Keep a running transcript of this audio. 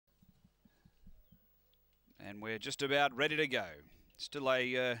And we're just about ready to go. Still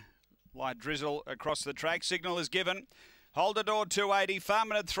a light drizzle across the track. Signal is given. Hold the door 280,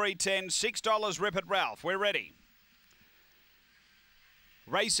 Farm at 310, $6 Rip It Ralph. We're ready.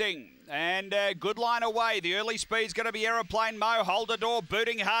 Racing, and good line away. The early speed's going to be Aeroplane Mo. Hold the door,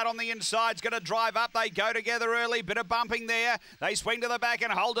 booting hard on the inside. It's going to drive up. They go together early. Bit of bumping there. They swing to the back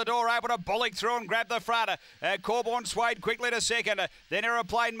and Hold the door, able to bullock through and grab the front. Corborn Suede quickly to second. Then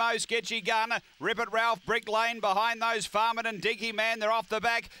Aeroplane Mo, Sketchy Gun. Rip It Ralph, Brick Lane behind those. Farman and Dinky Man, they're off the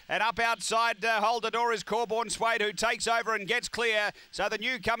back. And up outside Hold the door is Corborn Suede, who takes over and gets clear. So the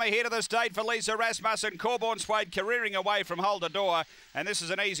newcomer here to the state for Lisa Rasmussen. Corborn Suede careering away from Hold the door. And this is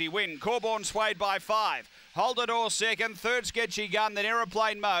an easy win. Corborn Suede by 5. Hold the door second. Third Sketchy Gun. Then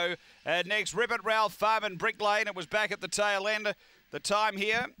Aeroplane Mo. Next Rip It Ralph, Farm and Brick Lane. It was back at the tail end. The time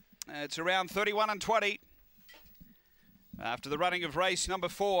here, it's around 31:20. After the running of race number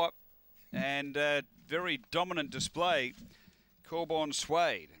 4. And very dominant display. Corborn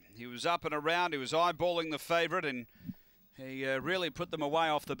Suede. He was up and around. He was eyeballing the favourite. And he really put them away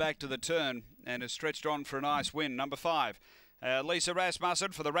off the back to the turn. And has stretched on for a nice win. Number 5. Lisa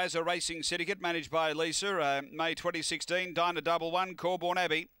Rasmussen for the Razza Racing Syndicate, managed by Lisa, May 2016, Dinah Double One, Corborn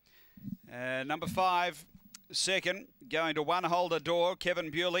Abbey. Number 5, second, going to One Holder Door,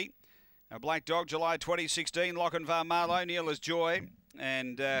 Kevin Bewley. Black Dog, July 2016, Lochinvar Marlow, Neela's Joy.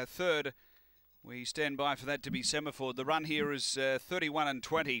 And third, we stand by for that to be Semaphore. The run here is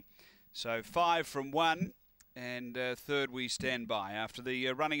 31:20, so 5 from 1, and third we stand by. After the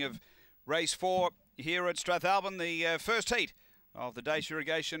running of race 4, here at Strathalbyn, the first heat of the Dace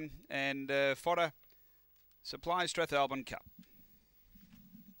Irrigation and Fodder Supply Strathalbyn Cup.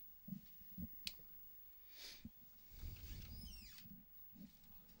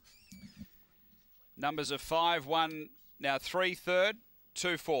 Numbers of 5, 1, now 3 third,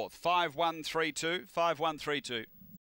 2 fourth, 5, 1, 3, 2, 5, 1, 3, 2.